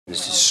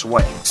This is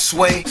Sway.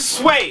 Sway.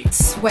 Sway.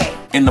 Sway.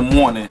 In the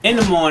morning. In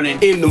the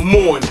morning. In the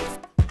morning.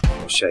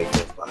 Shake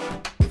it, bye.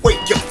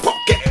 Wake your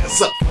fuck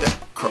ass up. That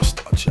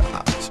crust out your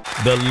eyes.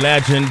 The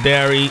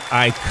legendary,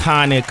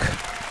 iconic,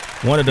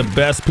 one of the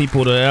best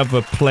people to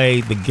ever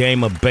play the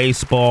game of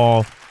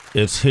baseball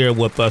is here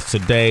with us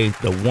today.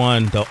 The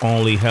one, the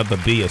only, Heather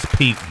B. is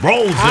Pete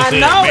Rose. I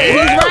know it.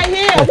 He's right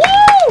here.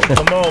 Woo!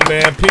 Come on,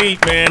 man.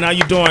 Pete, man. How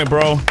you doing,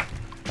 bro?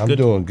 I'm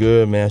doing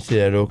good, man. I see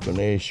that Oakland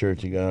A's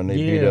shirt you got on. They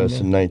beat us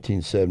in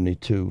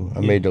 1972.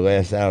 I made the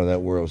last out of that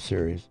World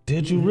Series.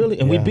 Did you really?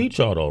 And we beat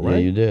y'all, though, right? Yeah,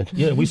 you did.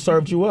 Yeah, we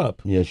served you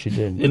up. Yes, you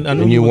did.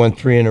 And you won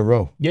 3 in a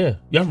row. Yeah,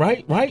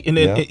 right. And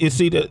then, you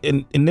see,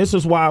 and this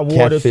is why I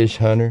wore this. Catfish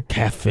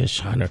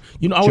Hunter.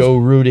 You know, Joe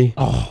Rudy,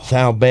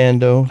 Sal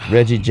Bando,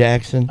 Reggie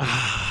Jackson,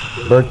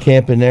 Bert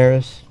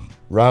Campaneris,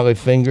 Raleigh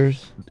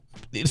Fingers.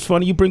 It's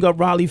funny you bring up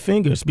Raleigh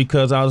Fingers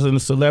because I was in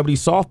a celebrity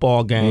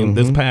softball game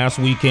this past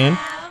weekend.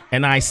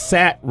 And I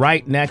sat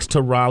right next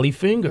to Raleigh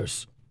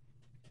Fingers.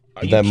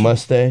 That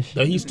mustache?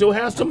 He still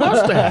has the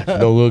mustache.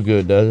 Don't look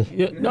good, does it?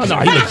 Yeah, no,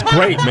 he looks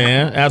great,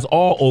 man. As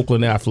all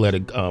Oakland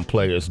athletic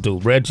players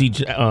do.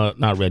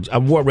 Not Reggie. I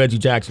wore Reggie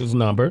Jackson's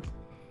number.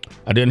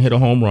 I didn't hit a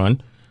home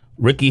run.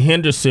 Ricky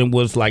Henderson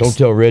was like. Don't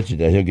tell Reggie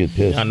that; he'll get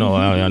pissed. I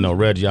know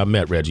Reggie. I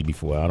met Reggie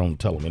before. I don't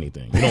tell him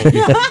anything.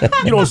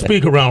 You don't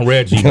speak around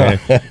Reggie, man.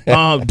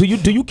 Do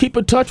you keep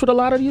in touch with a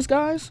lot of these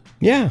guys?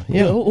 Yeah.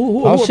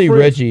 I'll see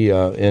Reggie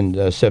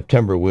in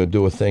September. We'll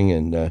do a thing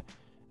in the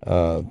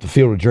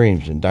Field of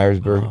Dreams in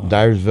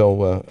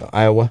Dyersville,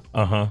 Iowa.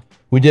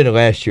 We did it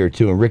last year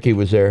too, and Ricky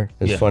was there.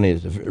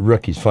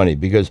 Ricky's funny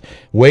because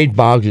Wade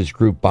Boggs'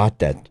 group bought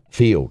that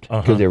field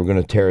because they were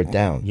going to tear it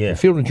down. Yeah. The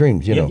Field of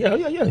Dreams, you know.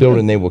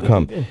 Building they will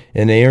come.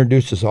 And they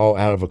introduced us all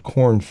out of a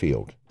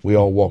cornfield. We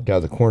all walked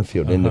out of the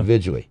cornfield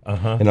individually.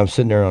 And I'm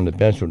sitting there on the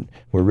bench with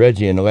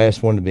Reggie, and the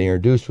last one to be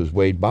introduced was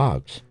Wade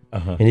Boggs.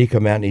 And he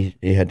come out and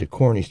he had the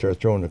corn. He started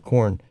throwing the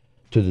corn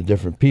to the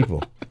different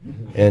people.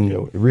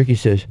 And Ricky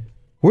says,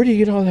 "Where do you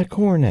get all that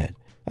corn at?"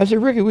 I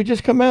said, "Ricky, we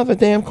just come out of the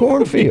damn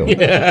cornfield."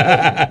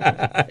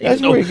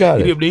 That's where he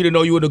got it. He didn't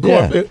know you were in the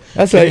cornfield.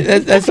 That's like.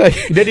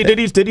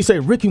 Did he say,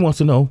 Ricky wants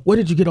to know, where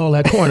did you get all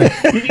that corn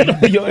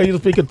at? You're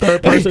speaking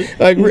third person?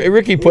 Like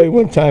Ricky played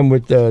one time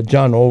with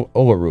John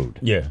Olerud.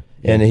 Yeah.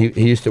 And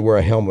he used to wear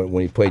a helmet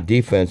when he played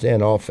defense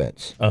and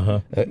offense.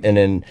 And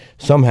then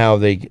somehow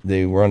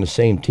they were on the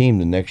same team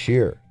the next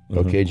year.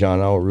 Okay, John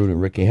Olerud and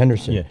Ricky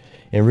Henderson. Yeah.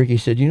 And Ricky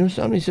said, "You know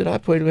something?" He said, "I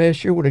played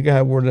last year with a guy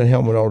who wore the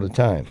helmet all the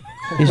time."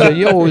 He said,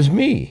 "Yo, it was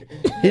me."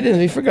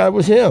 He forgot it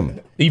was him.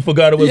 He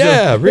forgot it was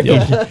him?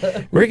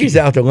 Ricky's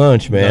out to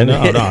lunch, man.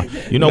 No.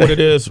 You know what it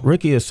is?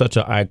 Ricky is such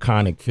an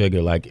iconic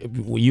figure. Like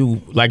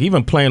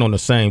even playing on the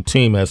same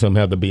team as him,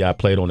 I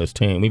played on his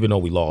team, even though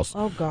we lost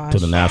to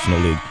the National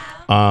League.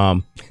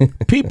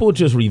 People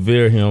just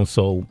revere him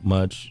so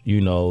much,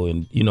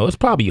 and it's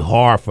probably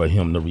hard for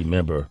him to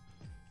remember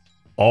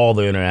all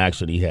the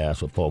interaction he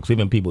has with folks,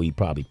 even people he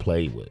probably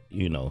played with,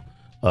 He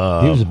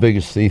was the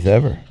biggest thief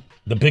ever.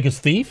 The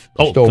biggest thief?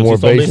 Stole more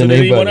base than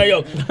anybody.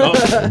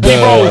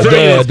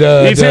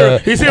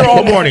 He's here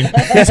all morning.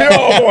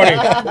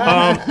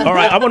 All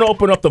right, I want to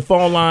open up the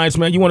phone lines,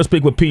 man. You want to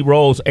speak with Pete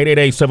Rose,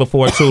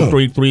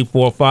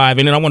 888-742-3345.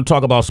 And then I want to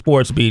talk about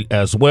SportsBeep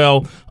as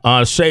well.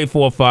 Shade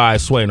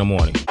 45, Sway in the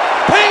morning. Pete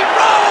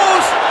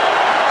Rose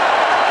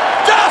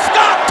just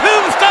got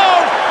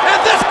tombstone,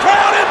 and this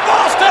crowd in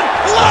Boston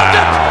loved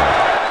it.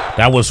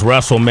 That was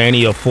Wrestle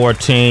Mania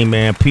 14,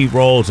 man. Pete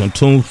Rose and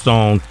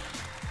Tombstone.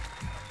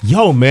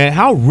 Yo, man,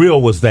 how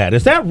real was that?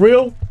 Is that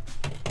real?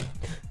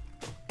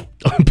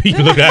 I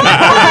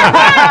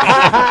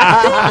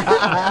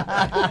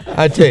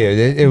tell you,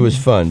 it was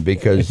fun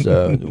because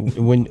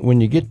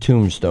when you get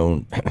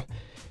Tombstone,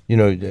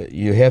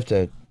 you have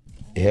to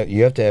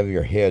have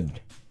your head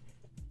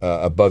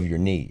above your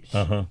knees.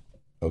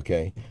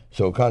 Okay,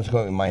 so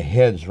consequently, my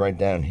head's right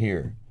down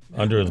here.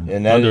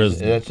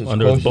 That's as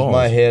close as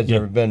my head's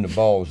ever been to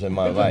balls in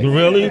my life.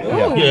 Really?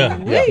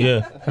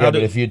 Yeah. But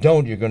if you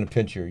don't, you're going to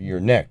pinch your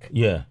neck.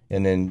 Yeah.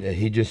 And then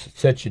he just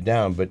sets you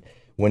down. But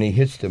when he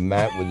hits the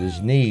mat with his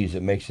knees,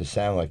 it makes it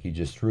sound like he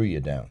just threw you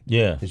down.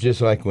 Yeah. It's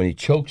just like when he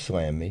choke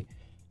slammed me.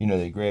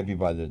 They grab you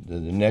by the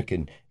neck,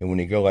 and when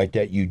they go like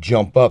that, you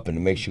jump up, and it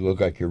makes you look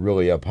like you're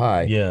really up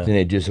high. Yeah. Then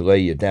they just lay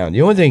you down.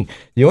 The only thing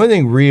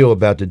real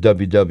about the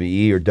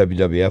WWE or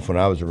WWF when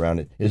I was around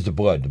it is the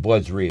blood. The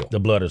blood's real. The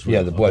blood is real.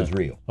 Yeah, the blood's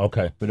real.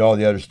 Okay. But all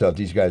the other stuff,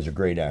 these guys are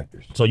great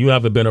actors. So you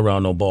haven't been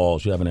around no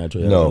balls? You haven't had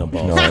your head around no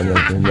balls?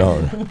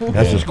 No.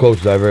 That's as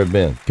close as I've ever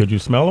been. Could you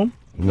smell them?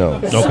 No.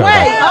 Okay.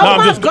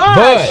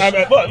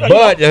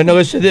 But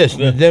listen to this.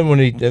 Then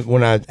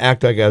when I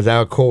act like I was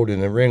out cold in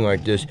the ring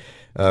like this,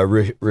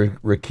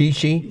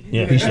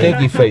 Rikishi, he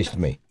stinky faced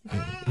me.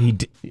 He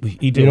did.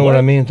 You know what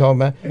I mean? Talking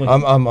about.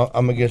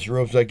 I'm against the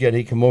ropes like that.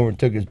 He come over and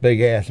took his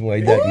big ass and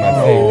laid that in my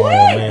face. Oh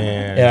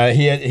man!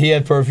 Yeah, he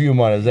had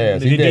perfume on his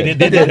ass. He did.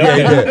 So you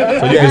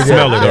can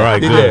smell it, all right?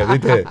 Good. He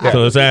did. Yeah.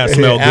 So his ass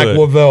smelled good.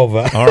 Aqua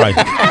Velva. All right.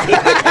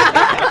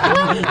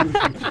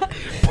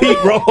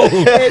 Pete Rose.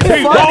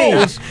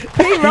 It's funny.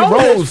 Pete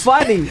Rose is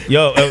funny.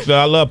 Yo,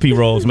 I love Pete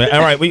Rose, man.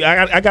 All right,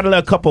 I got to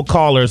let a couple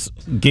callers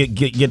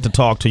get to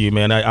talk to you,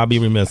 man. I'll be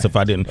remiss if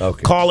I didn't.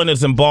 Okay. Colin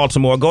is in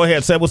Baltimore. Go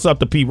ahead, say what's up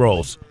to Pete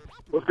Rose.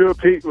 What's good,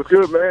 Pete? What's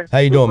good, man? How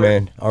you doing,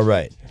 man? All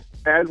right.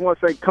 I just want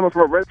to say, coming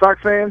from a Red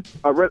Sox fan,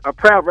 a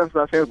proud Red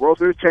Sox fan, World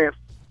Series champs,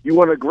 you're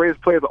one of the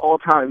greatest players of all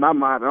time in my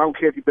mind. And I don't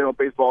care if you've been on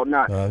baseball or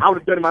not. I would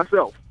have done it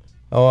myself.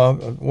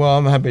 Oh, well,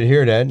 I'm happy to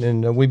hear that,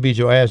 and we beat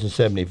your ass in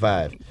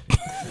 '75.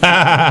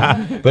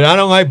 But I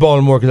don't like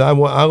Baltimore because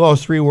I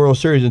lost 3 World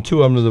Series and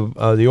 2 of them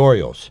to the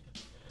Orioles.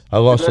 I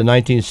lost in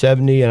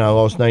 1970 and I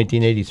lost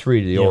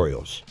 1983 to the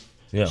Orioles.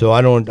 Yeah. So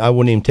I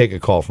wouldn't even take a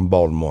call from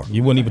Baltimore.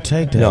 You wouldn't even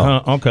take that? No.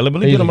 Huh? Okay, let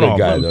me get him off.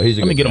 Guy, though. He's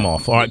a let me get him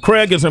off. All right,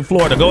 Craig is in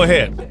Florida. Go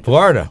ahead.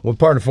 Florida? What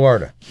part of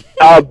Florida?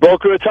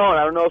 Boca Raton.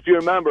 I don't know if you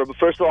remember, but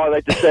first of all, I'd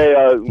like to say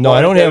no,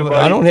 I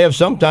don't have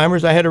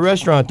sometimers. I had a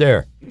restaurant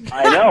there.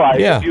 I know.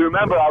 Yeah. If you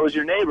remember, I was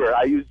your neighbor.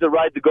 I used to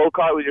ride the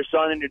go-kart with your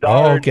son and your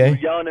daughter. Oh, okay.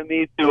 And you were yelling at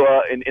me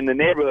to in the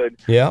neighborhood.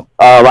 Yeah.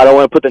 I don't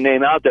want to put the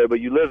name out there,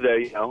 but you live there.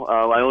 You know,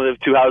 I only live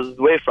 2 houses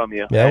away from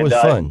you. Yeah, it was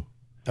fun.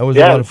 That was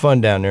a lot of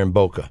fun down there in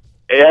Boca.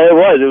 Yeah, it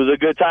was. It was a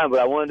good time.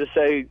 But I wanted to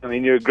say, I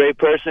mean, you're a great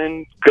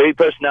person, great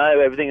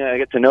personality. Everything. I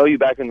get to know you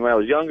back when I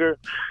was younger,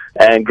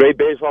 and great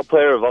baseball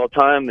player of all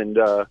time. And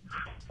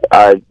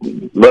I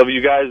love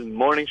you guys'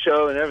 morning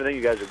show and everything.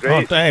 You guys are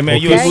great. Oh, hey, man,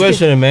 keep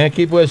listening, man.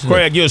 Keep listening.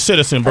 Craig, you're a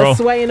citizen, bro.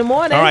 Sway in the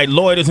morning. All right,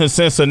 Lloyd is in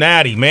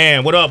Cincinnati,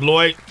 man. What up,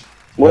 Lloyd?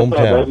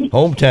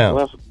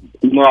 Hometown.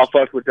 You know I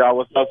fuck with y'all.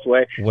 What's up,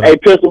 Sway? Hey,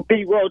 Pistol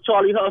Pete Road,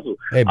 Charlie Hustle.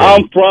 Hey,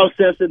 I'm from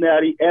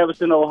Cincinnati,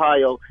 Everson,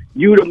 Ohio.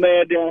 You the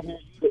man down here.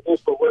 You the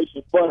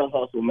inspiration for the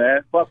hustle,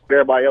 man. Fuck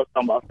everybody else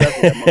talking about that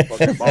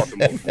motherfucking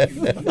Baltimore.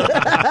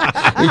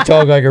 He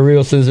talk like a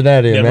real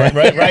Cincinnatian, man.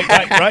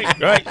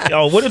 Right.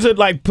 Oh, what is it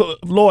like,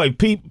 Lloyd?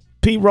 Pete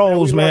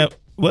Rose, man.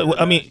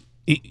 I mean,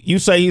 you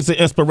say he's an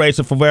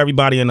inspiration for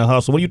everybody in the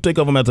hustle. What do you think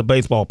of him as a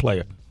baseball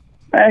player?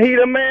 Man, he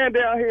the man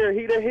down here.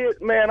 He the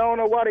hit, man. I don't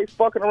know why they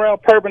fucking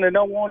around Purpin and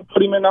don't want to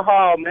put him in the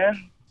hall, man.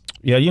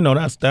 Yeah, you know,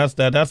 that's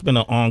been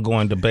an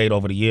ongoing debate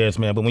over the years,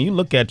 man. But when you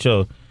look at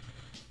your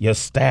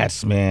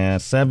stats, man,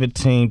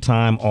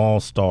 17-time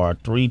All-Star,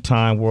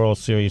 3-time World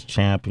Series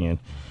champion,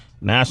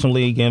 National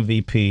League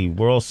MVP,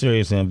 World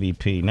Series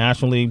MVP,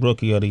 National League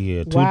Rookie of the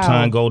Year,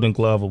 2-time Golden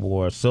Glove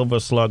Award, Silver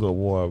Slugger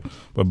Award,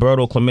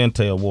 Roberto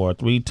Clemente Award,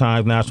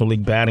 3-time National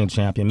League Batting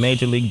Champion,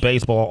 Major League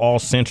Baseball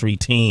All-Century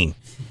Team.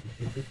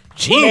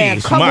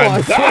 Jeez,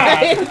 my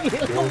God.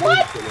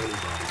 What?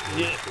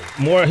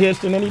 More hits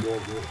than any?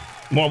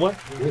 More what?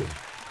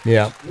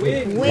 Yeah.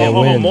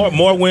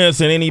 More wins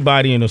than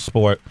anybody in the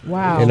sport.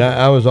 Wow. And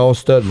I was all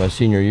stud my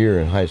senior year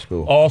in high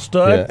school. All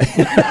stud?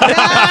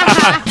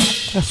 Yeah.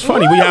 That's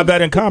funny. We have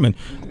that in common.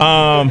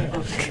 I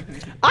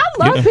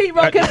love Pete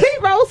Rose. Can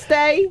Pete Rose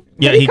stay?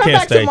 Yeah, he can't come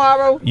back stay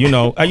tomorrow. You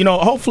know.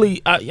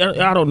 Hopefully, I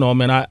don't know,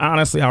 man. I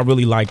honestly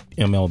really like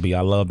MLB.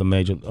 I love the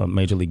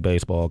Major League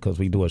Baseball because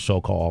we do a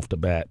show called Off the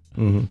Bat,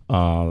 and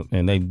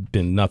they've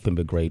been nothing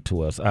but great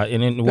to us.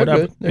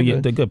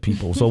 They're good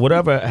people. So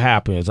whatever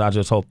happens, I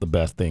just hope the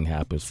best thing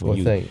happens for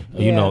you.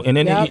 You know, and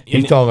then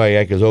he's talking like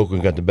that because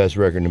Oakland got the best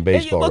record in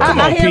baseball.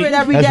 I hear it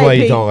every day. That's why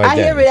you talking like that. I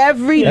hear it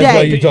every day. That's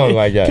why you talking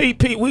like that. Pete,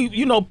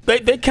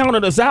 they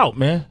counted us out,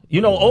 man. You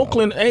know,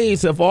 Oakland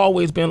A's have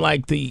always been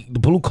like the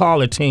blue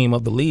collar team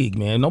of the league,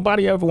 man.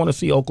 Nobody ever want to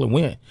see Oakland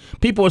win.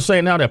 People are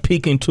saying now they're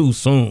peaking too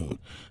soon.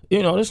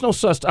 You know, there's no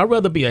such. I'd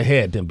rather be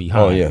ahead than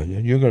behind. Oh yeah,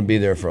 you're going to be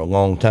there for a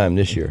long time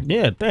this year.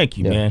 Yeah, thank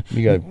you, man.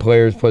 You got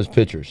players plus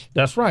pitchers.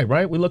 That's right.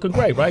 We're looking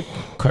great, right?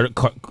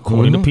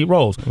 According to Pete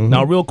Rose.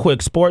 Now, real quick,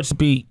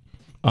 SportsBeep.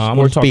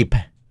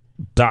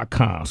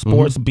 SportsBeep.com.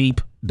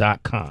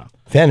 SportsBeep.com.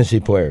 Fantasy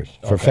players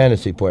for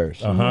fantasy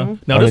players. Now,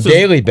 on a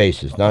daily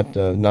basis, not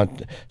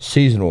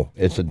seasonal.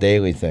 It's a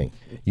daily thing.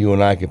 You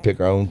and I can pick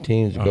our own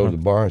teams, go to the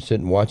bar and sit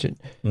and watch it.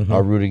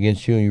 I'll root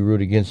against you and you root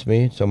against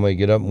me. Somebody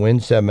get up and win.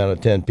 7 out of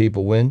 10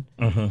 people win.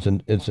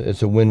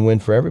 It's a win-win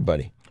for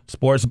everybody.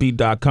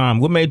 SportsBeep.com.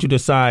 What made you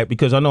decide?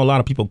 Because I know a lot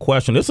of people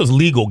question. This is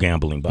legal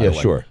gambling, by the way.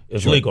 Yeah, sure.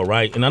 It's legal,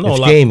 right? And I know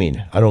it's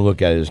gaming. I don't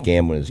look at it as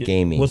gambling. It's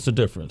gaming. What's the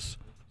difference?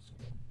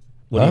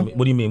 What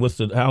do you mean?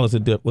 How is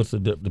it? What's the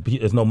difference?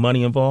 There's no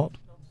money involved?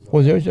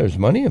 Well, there's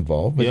money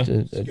involved, but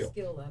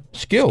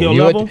skill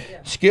level.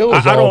 Skill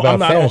is all about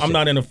fantasy. I'm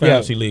not in a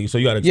fantasy league, so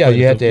you got to. Yeah,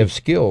 you have to have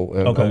skill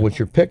on what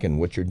you're picking,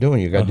 what you're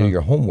doing. You got to do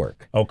your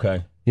homework.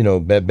 Okay. You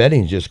know,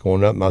 betting's just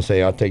going up, and I'll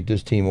say I'll take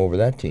this team over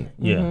that team.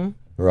 Yeah.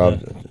 Or I'll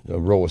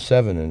roll a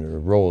 7 or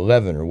roll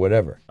 11 or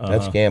whatever.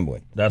 That's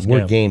gambling.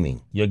 We're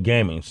gaming. You're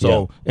gaming.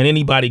 So and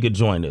anybody could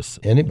join this.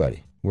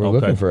 Anybody. We're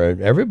looking for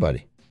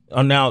everybody.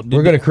 Now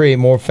we're going to create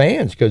more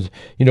fans because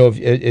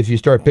if you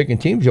start picking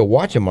teams, you'll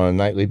watch them on a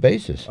nightly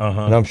basis,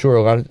 and I'm sure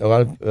a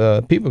lot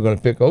of people are going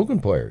to pick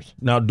Oakland players.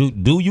 Now,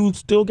 do you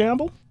still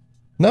gamble?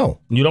 No,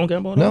 you don't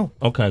gamble. No.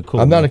 Okay,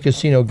 cool. I'm not a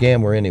casino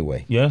gambler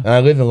anyway. Yeah, and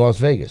I live in Las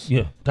Vegas.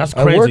 Yeah, that's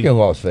crazy. I work in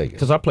Las Vegas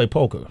because I play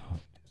poker.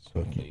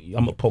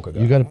 I'm a poker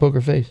guy. You got a poker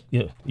face?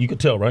 Yeah, you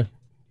could tell, right?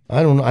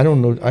 I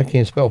don't know. I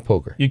can't spell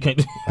poker. You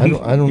can't. I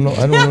don't know.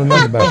 I don't know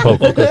nothing about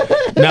poker.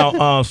 Now,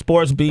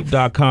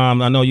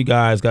 SportsBeep.com. I know you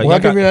guys got. Why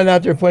come you're not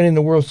out there playing in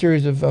the World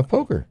Series of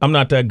poker? I'm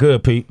not that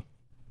good, Pete.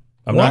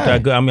 I'm not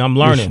that good. I mean, I'm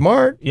learning. You're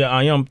smart. Yeah,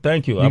 I am.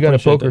 Thank you. You got a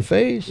poker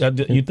face.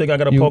 You think I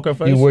got a poker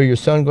face? You wear your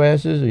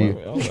sunglasses? Or you?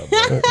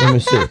 Let me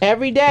see.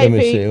 Every day,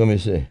 Pete. Let me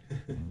see.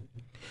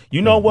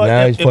 You know what?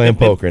 Now he's playing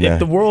poker. Now if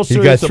the World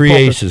Series, he's got 3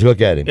 aces.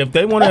 Look at him. If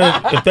they want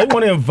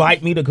to,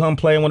 invite me to come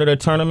play in one of their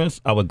tournaments,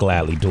 I would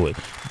gladly do it.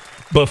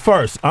 But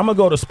first, I'm gonna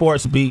go to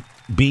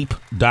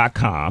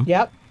SportsBeep.com.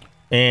 Yep.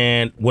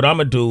 And what I'm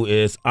gonna do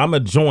is I'm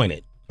gonna join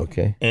it.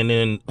 Okay. And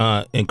then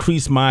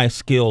increase my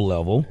skill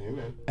level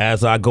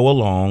as I go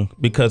along,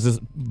 because it's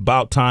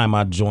about time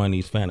I join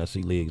these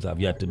fantasy leagues. I've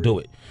yet to do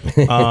it.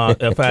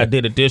 If I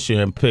did it this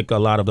year and pick a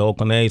lot of the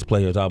Oakland A's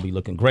players, I'll be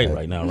looking great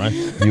right now, right?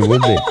 You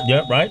would be.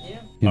 Yeah, right?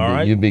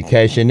 You'd be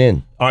cashing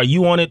in. Are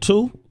you on it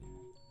too?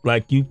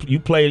 Like you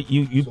play,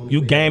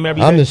 you game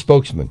every day? I'm the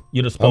spokesman.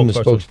 You're the spokesperson. I'm the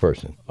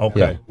spokesperson.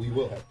 Okay.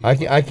 Yeah.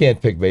 I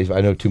can't pick baseball.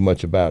 I know too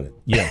much about it.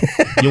 Yeah.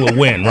 You will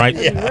win, right?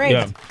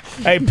 Yeah.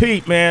 Hey,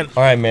 Pete, man.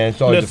 All right, man.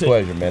 It's always a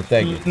pleasure, man.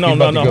 Thank you. No,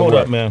 hold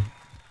up, man.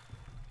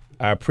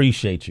 I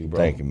appreciate you, bro.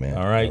 Thank you, man.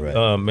 All right.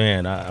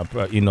 Man,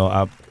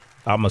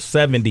 I'm a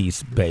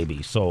 70s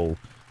baby, so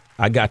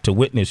I got to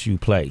witness you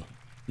play,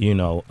 as a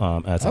kid.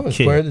 I was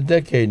player of the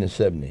decade in the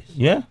 70s.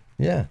 Yeah?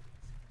 Yeah.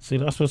 See,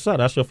 that's what's up.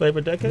 That's your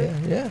favorite decade?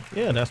 Yeah.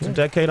 Yeah, that's the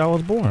decade I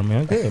was born,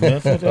 man. Good, man.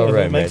 All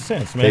right, that makes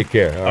sense, man. Take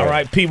care. All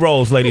right, P.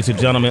 Rose, ladies and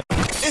gentlemen.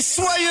 It's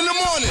Sway in the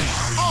morning,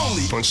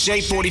 only on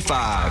Shea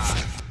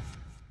 45.